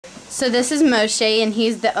So this is Moshe, and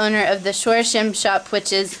he's the owner of the Shorashim shop,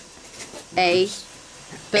 which is a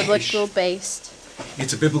biblical-based.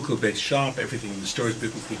 It's a biblical-based shop. Everything in the store is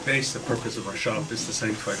biblically based. The purpose of our shop is to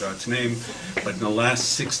sanctify God's name. But in the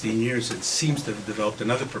last 16 years, it seems to have developed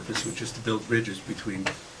another purpose, which is to build bridges between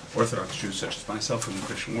Orthodox Jews such as myself and the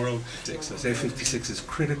Christian world. Isaiah 56 is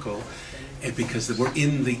critical because we're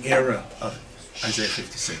in the era of Isaiah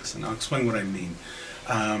 56, and I'll explain what I mean.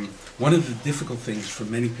 One of the difficult things for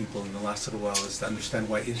many people in the last little while is to understand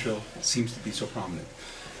why Israel seems to be so prominent,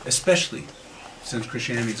 especially since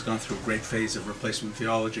Christianity has gone through a great phase of replacement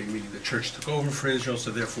theology, meaning the church took over for Israel, so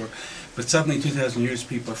therefore, but suddenly 2,000 years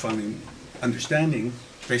people are finally understanding,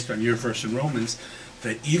 based on your verse in Romans,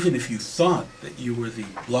 that even if you thought that you were the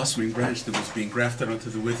blossoming branch that was being grafted onto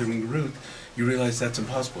the withering root, you realize that's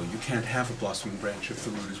impossible. You can't have a blossoming branch if the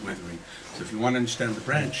root is withering. So if you want to understand the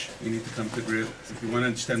branch, you need to come to grips. If you want to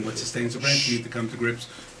understand what sustains the branch, you need to come to grips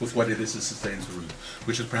with what it is that sustains the root,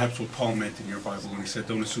 which is perhaps what Paul meant in your Bible when he said,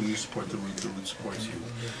 don't assume you support the root supports you.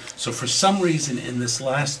 So for some reason in this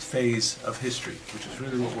last phase of history, which is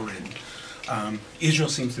really what we're in, Israel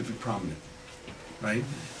seems to be prominent. Right?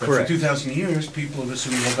 But Correct. for 2,000 years, people have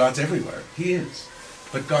assumed, well, God's everywhere. He is.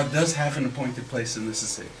 But God does have an appointed place in this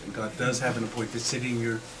estate. And God does have an appointed city, and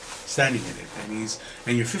you're standing in it.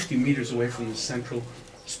 And you're 50 meters away from the central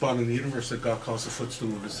spot in the universe that God calls the footstool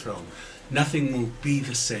of his throne. Nothing will be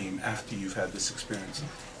the same after you've had this experience.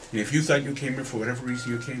 And if you thought you came here for whatever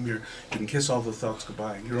reason you came here, you can kiss all the thoughts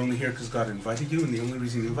goodbye. You're only here because God invited you, and the only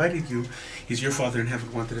reason he invited you is your Father in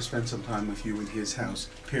heaven wanted to spend some time with you in his house.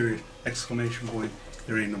 Period. Exclamation point.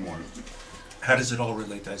 There ain't no more. How does it all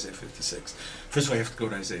relate to Isaiah 56? First of all, you have to go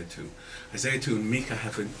to Isaiah 2. Isaiah 2 and Micah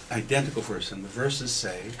have an identical verse, and the verses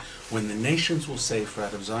say, when the nations will say, for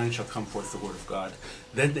out of Zion shall come forth the word of God,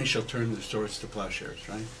 then they shall turn their swords to plowshares,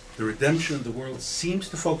 right? The redemption of the world seems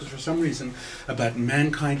to focus for some reason about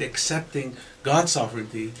mankind accepting God's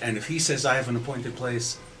sovereignty, and if he says, I have an appointed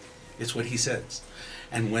place, it's what he says.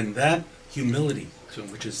 And when that humility,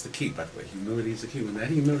 which is the key, by the way, humility is the key, when that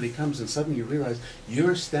humility comes and suddenly you realize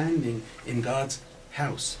you're standing in God's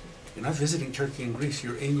house. You're not visiting Turkey and Greece,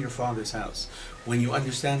 you're in your Father's house. When you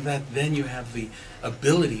understand that, then you have the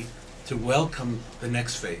ability to welcome the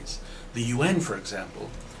next phase. The UN, for example,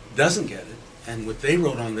 doesn't get it. And what they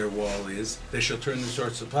wrote on their wall is, they shall turn their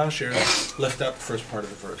swords to plowshares, left out the first part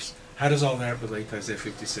of the verse. How does all that relate to Isaiah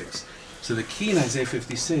 56? So the key in Isaiah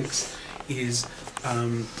 56 is,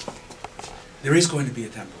 there is going to be a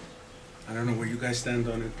temple. I don't know where you guys stand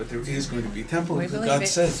on it, but there is going to be a temple. God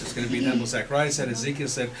says there's going to be a temple. Zechariah said, Ezekiel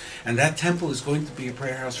said, and that temple is going to be a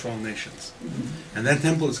prayer house for all nations. And that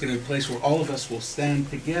temple is going to be a place where all of us will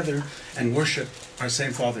stand together and worship our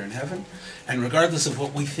same Father in heaven. And regardless of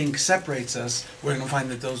what we think separates us, we're going to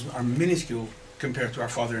find that those are minuscule compared to our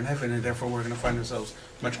Father in heaven, and therefore we're going to find ourselves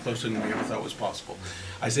much closer than we ever thought was possible.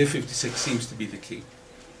 Isaiah 56 seems to be the key.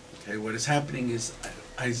 Okay, what is happening is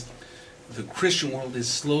the Christian world is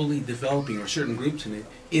slowly developing, or certain groups in it,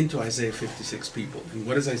 into Isaiah 56 people. And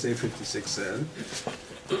what does Isaiah 56 say?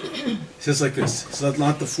 It says like this, so let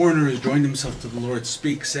not the foreigner who has joined himself to the Lord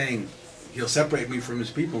speak, saying, he'll separate me from his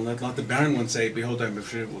people, and let not the barren one say, behold, I am a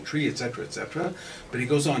fruitful tree, etc., etc. But he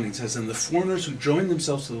goes on, he says, and the foreigners who join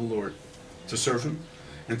themselves to the Lord to serve him,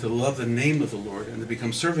 and to love the name of the Lord, and to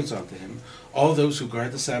become servants unto him, all those who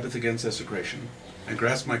guard the Sabbath against desecration, and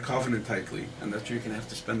grasp my covenant tightly, and that you're going to have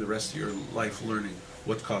to spend the rest of your life learning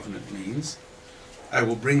what covenant means. I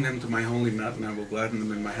will bring them to my holy mountain, I will gladden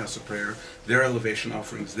them in my house of prayer. Their elevation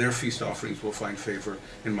offerings, their feast offerings will find favor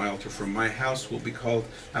in my altar, for my house will be called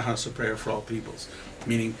a house of prayer for all peoples.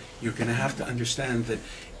 Meaning, you're going to have to understand that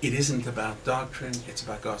it isn't about doctrine, it's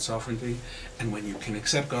about God's sovereignty. And when you can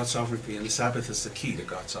accept God's sovereignty, and the Sabbath is the key to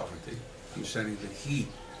God's sovereignty, understanding that he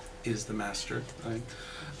is the master, right?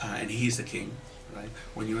 And he's the king. Right?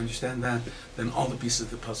 When you understand that, then all the pieces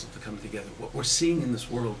of the puzzle to come together. What we're seeing in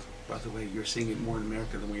this world, by the way, you're seeing it more in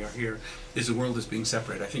America than we are here, is the world is being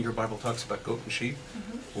separated. I think your Bible talks about goat and sheep.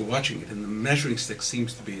 We're watching it, and the measuring stick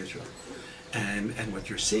seems to be Israel. And what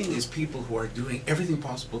you're seeing is people who are doing everything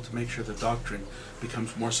possible to make sure the doctrine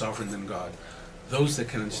becomes more sovereign than God. Those that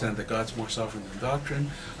can understand that God's more sovereign than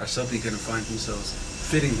doctrine are suddenly going to find themselves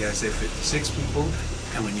fitting the Isaiah 56 people.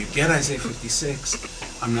 And when you get Isaiah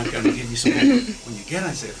 56, I'm not going to give you some homework. When you get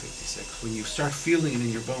Isaiah 56, when you start feeling it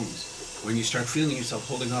in your bones, when you start feeling yourself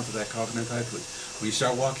holding on to that covenant tightly, when you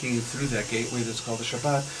start walking through that gateway that's called the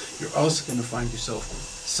Shabbat, you're also going to find yourself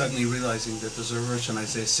suddenly realizing that there's a verse in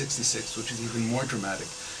Isaiah 66, which is even more dramatic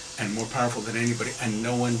and more powerful than anybody, and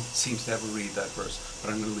no one seems to ever read that verse.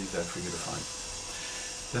 But I'm going to leave that for you to find.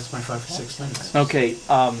 That's my 5 to 6 minutes. Okay,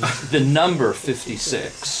 the number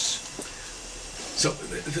 56 So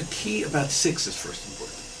the key about 6 is first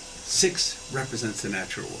important. 6 represents the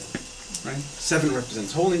natural world, right? 7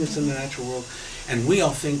 represents holiness in the natural world, and we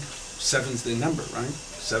all think 7's the number, right?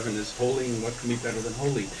 7 is holy, and what can be better than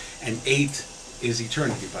holy? And 8 is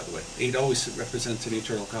eternity, by the way. 8 always represents an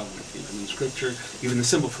eternal covenant. Even in Scripture, even the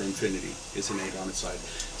symbol for infinity is an 8 on its side.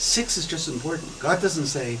 6 is just important. God doesn't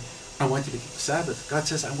say, I want you to keep the Sabbath. God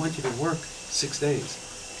says, I want you to work 6 days.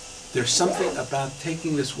 There's something about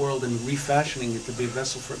taking this world and refashioning it to be a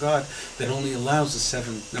vessel for God that only allows the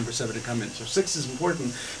number 7 to come in. So 6 is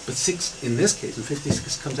important, but 6, in this case, in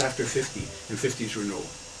 56, comes after 50, and 50 is renewal.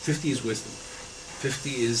 50 is wisdom.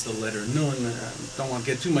 50 is the letter Nun. Don't want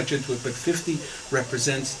to get too much into it, but 50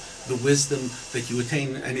 represents the wisdom that you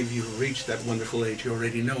attain. Any of you who reached that wonderful age, you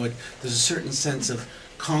already know it. There's a certain sense of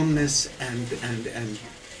calmness and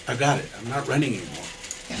I've got it. I'm not running anymore.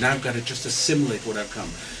 Now I've got to just assimilate what I've come.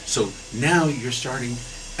 So now you're starting,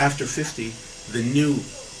 after 50, the new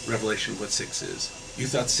revelation of what 6 is. You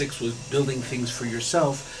thought 6 was building things for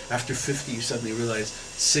yourself. After 50, you suddenly realize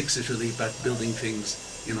 6 is really about building things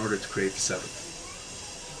in order to create the 7th.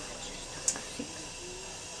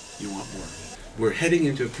 You want more. We're heading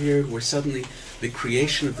into a period where suddenly the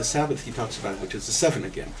creation of the Sabbath he talks about, which is the 7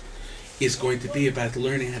 again, is going to be about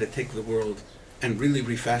learning how to take the world and really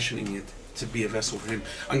refashioning it to be a vessel for him.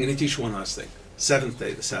 I'm going to teach you one last thing. 7th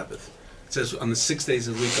day, the Sabbath. It says on the 6 days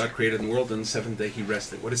of the week God created the world, and the 7th day he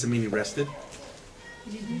rested. What does it mean he rested?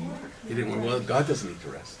 He didn't work. Well, God doesn't need to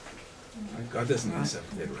rest. Right? God doesn't need the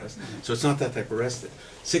 7th day to rest. So it's not that type of rested.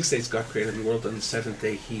 6 days God created the world, and the 7th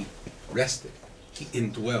day he rested. He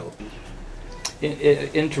indwelled.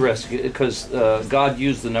 Interesting, because God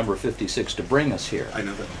used the number 56 to bring us here. I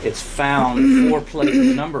know that. It's found 4 places.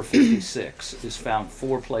 The number 56 is found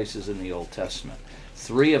 4 places in the Old Testament.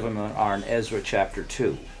 3 of them are in Ezra chapter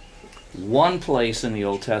 2. 1 place in the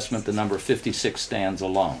Old Testament, the number 56 stands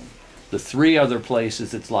alone. The 3 other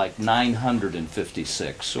places, it's like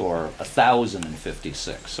 956 or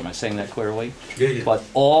 1056. Am I saying that clearly? Yeah. But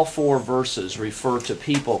all 4 verses refer to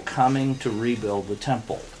people coming to rebuild the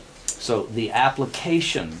temple. So the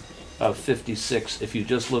application of 56, if you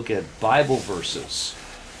just look at Bible verses,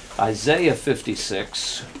 Isaiah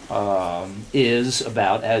 56 is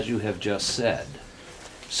about, as you have just said.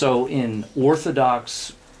 So in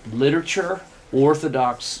Orthodox literature,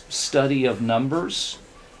 Orthodox study of numbers,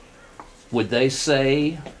 would they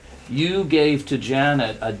say, you gave to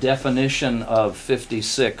Janet a definition of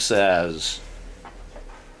 56 as,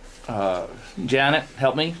 Janet,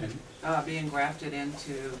 help me? Being grafted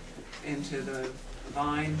into the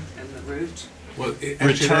vine and the root. Well,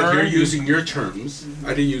 actually, you're using your terms.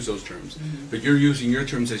 I didn't use those terms. But you're using your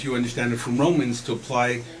terms as you understand it from Romans to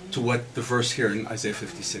apply to what the verse here in Isaiah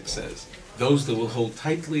 56 says. Those that will hold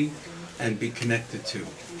tightly and be connected to.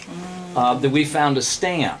 That we found a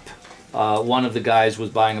stamp. One of the guys was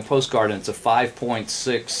buying a postcard, and it's a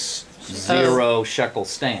 5.60 shekel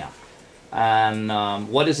stamp. And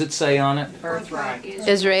what does it say on it? Birthright.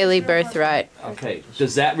 Israeli birthright. Okay,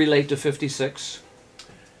 does that relate to 56?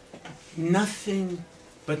 Nothing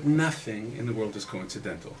but nothing in the world is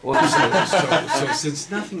coincidental. Well, So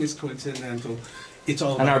since nothing is coincidental, it's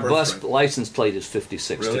all about and our birthright. bus license plate is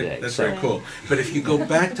 56 Really? today. That's so. very cool. But if you go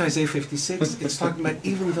back to Isaiah 56, it's talking about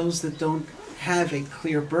even those that don't have a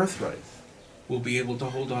clear birthright will be able to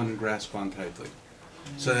hold on and grasp on tightly.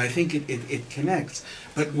 So I think it connects.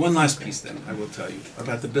 But one last piece then, I will tell you,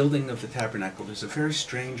 about the building of the tabernacle. There's a very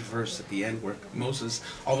strange verse at the end where Moses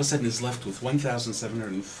all of a sudden is left with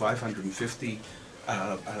 1,550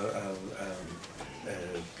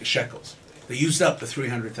 shekels. They used up the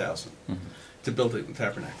 300,000 to build the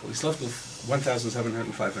tabernacle. He's left with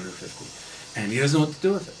 1,750. And he doesn't know what to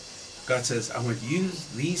do with it. God says, I want to use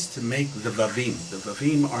these to make the vavim. The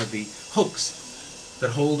vavim are the hooks that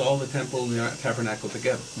hold all the temple and the tabernacle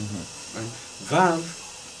together. Right? Vav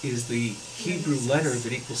is the Hebrew letter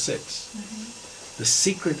that equals 6. The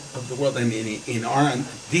secret of the world, and in our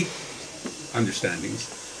deep understandings,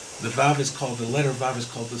 the Vav is called, the letter Vav is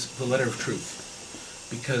called the letter of truth.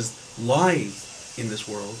 Because lies in this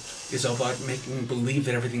world is about making believe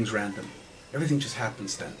that everything's random. Everything just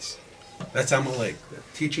happenstance. That's Amalek,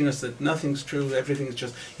 teaching us that nothing's true, everything is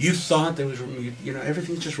just, you thought there was,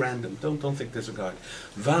 everything's just random. Don't think there's a God.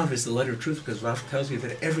 Vav is the letter of truth because Vav tells you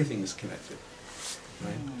that everything is connected.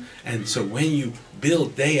 Right? And so when you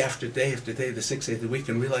build day after day after day, the 6th day of the week,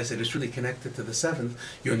 and realize that it's really connected to the 7th,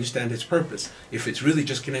 you understand its purpose. If it's really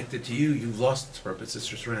just connected to you, you've lost its purpose, it's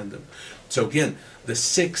just random. So again, the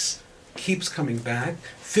 6 keeps coming back.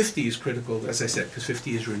 50 is critical, as I said, because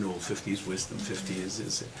 50 is renewal, 50 is wisdom, 50 is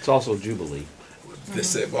It's also Jubilee.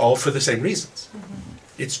 all for the same reasons.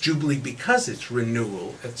 It's Jubilee because it's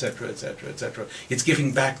renewal, etc., etc., etc. It's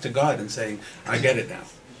giving back to God and saying, I get it now.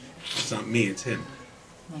 It's not me, it's Him.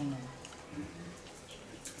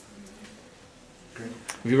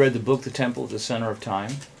 Have you read the book, The Temple at the Center of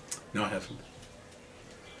Time? No, I haven't.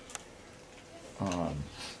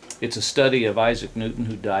 It's a study of Isaac Newton,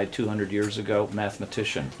 who died 200 years ago,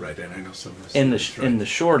 mathematician. Right, and I know some of this. In the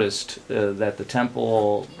shortest, that the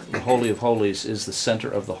temple, the Holy of Holies, is the center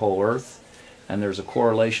of the whole earth, and there's a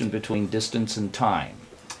correlation between distance and time.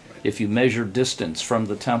 If you measure distance from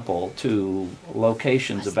the temple to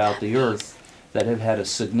locations about the earth that have had a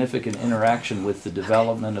significant interaction with the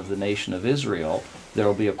development of the nation of Israel, there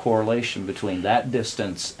will be a correlation between that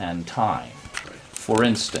distance and time. For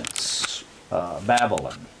instance,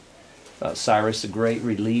 Babylon. Cyrus the Great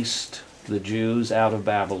released the Jews out of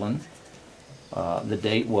Babylon. The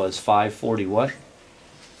date was 540 what?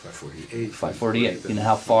 548. 548. You know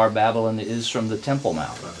how far Babylon is from the Temple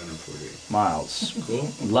Mount? 548 miles. Cool.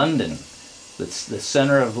 London, the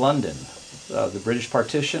center of London, the British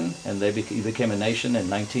partition, and they became a nation in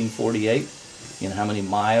 1948. You know how many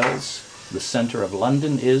miles the center of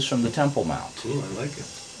London is from the Temple Mount? Cool, I like it.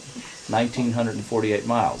 1,948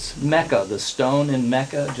 miles. Mecca, the stone in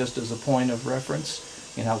Mecca, just as a point of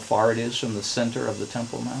reference, you know how far it is from the center of the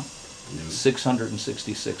Temple Mount? No.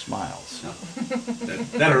 666 miles. No.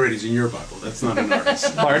 That already is in your Bible. That's not in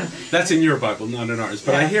ours. Pardon? That's in your Bible, not in ours.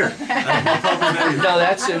 But I hear it. No,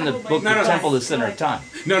 that's in the book, The Temple, the Center of Time.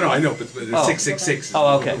 No, I know, but it's 666 is the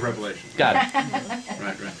book of Revelation. Got it.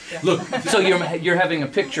 Right. Look. So you're having a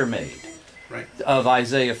picture made Right. of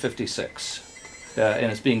Isaiah 56,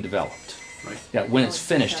 and it's being developed. Right. Yeah. When it's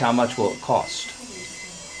finished, how much will it cost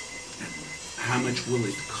How much will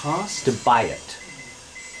it cost? to buy it?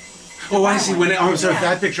 Oh, I see. I'm sorry.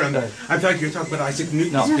 That picture. I thought you were talking about Isaac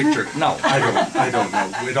Newton's picture. No. I don't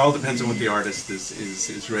know. It all depends on what the artist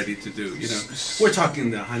is ready to do. You know, we're talking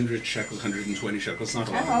the 100 shekels, 120 shekels. Not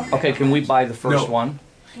a lot. Okay, can we buy the first No. one?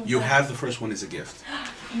 You have the first one as a gift.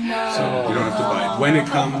 No. So you don't have to buy it. When it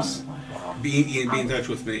comes, be in touch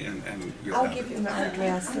with me and you'll I'll have give it. you my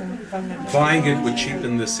address and phone number. Buying it would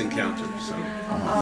cheapen this encounter. So.